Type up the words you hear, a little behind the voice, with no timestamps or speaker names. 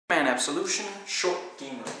Hitman Absolution short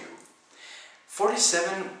game review.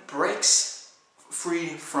 47 breaks free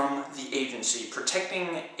from the agency,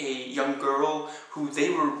 protecting a young girl who they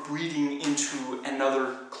were breeding into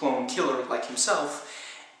another clone killer like himself,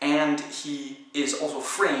 and he is also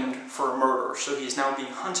framed for a murder, so he is now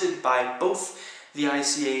being hunted by both the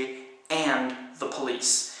ICA and the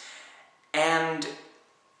police. And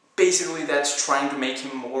basically that's trying to make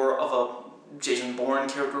him more of a Jason Bourne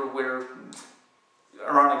character, where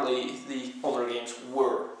ironically the older games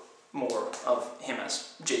were more of him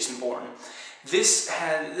as Jason Bourne.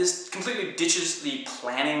 This completely ditches the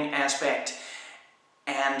planning aspect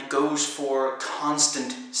and goes for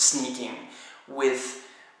constant sneaking, with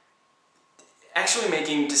actually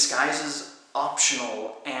making disguises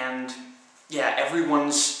optional, and yeah,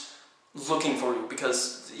 everyone's looking for you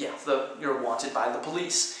because yeah, you're wanted by the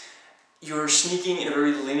police. You're sneaking in a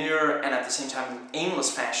very linear and at the same time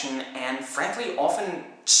aimless fashion, and frankly often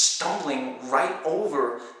stumbling right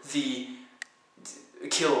over the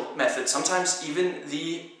kill method, sometimes even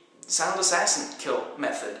the silent assassin kill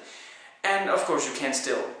method. And of course you can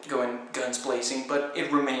still go in guns blazing, but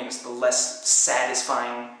it remains the less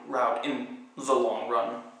satisfying route in the long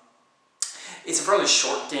run. It's a fairly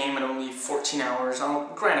short game at only 14 hours.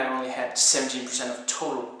 Granted, I only had 17% of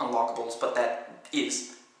total unlockables, but that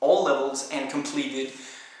is all levels and completed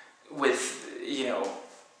with, you know,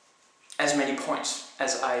 as many points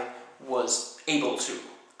as I was able to.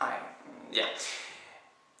 Yeah.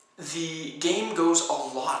 The game goes a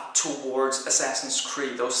lot towards Assassin's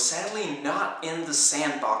Creed, though sadly not in the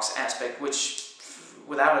sandbox aspect, which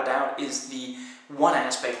without a doubt is the one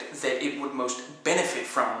aspect that it would most benefit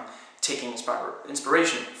from taking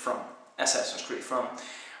inspiration from Assassin's Creed from.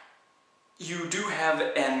 You do have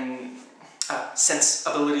an sense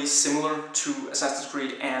ability similar to Assassin's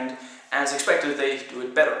Creed, and as expected they do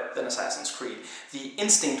it better than Assassin's Creed. The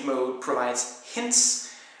instinct mode provides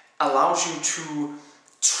hints, allows you to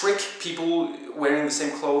trick people wearing the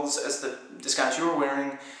same clothes as the disguise you're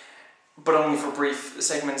wearing, but only for brief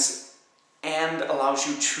segments, and allows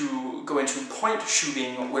you to go into point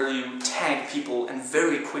shooting where you tag people and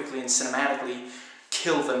very quickly and cinematically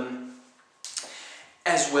kill them,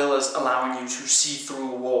 as well as allowing you to see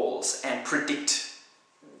through walls and predict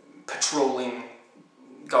patrolling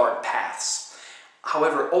guard paths.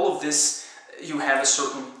 However, all of this, you have a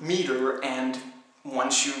certain meter, and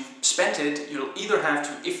once you've spent it, you'll either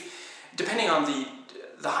have to, depending on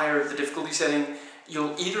the higher the difficulty setting,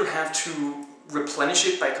 you'll either have to replenish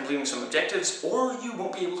it by completing some objectives, or you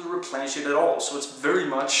won't be able to replenish it at all. So it's very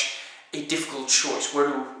much a difficult choice. Where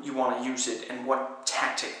do you want to use it, and what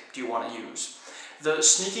tactic do you want to use? The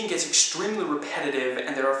sneaking gets extremely repetitive,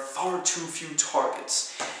 and there are far too few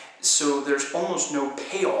targets, so there's almost no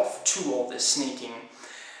payoff to all this sneaking.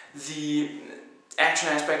 The action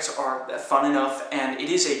aspects are fun enough, and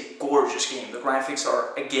it is a gorgeous game. The graphics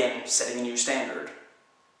are, again, setting a new standard.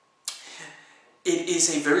 It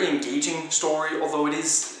is a very engaging story, although it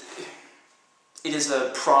is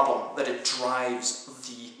a problem that it drives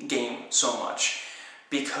the game so much,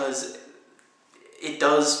 because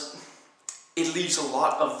it leaves a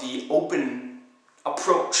lot of the open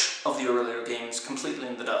approach of the earlier games completely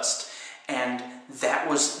in the dust. And that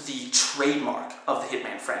was the trademark of the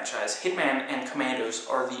Hitman franchise. Hitman and Commandos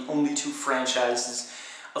are the only two franchises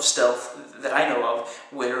of stealth that I know of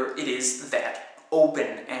where it is that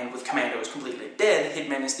open, and with Commandos completely dead,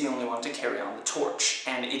 Hitman is the only one to carry on the torch.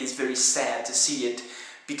 And it is very sad to see it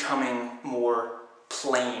becoming more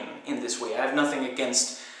plain in this way. I have nothing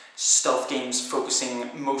against stealth games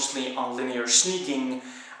focusing mostly on linear sneaking.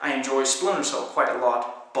 I enjoy Splinter Cell quite a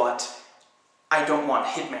lot, but I don't want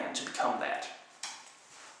Hitman to become that.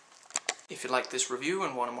 If you like this review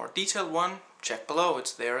and want a more detailed one, check below,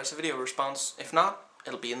 it's there as a video response. If not,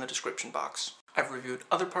 it'll be in the description box. I've reviewed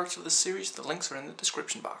other parts of this series, the links are in the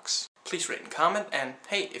description box. Please rate and comment, and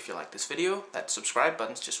hey, if you like this video, that subscribe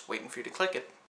button's just waiting for you to click it.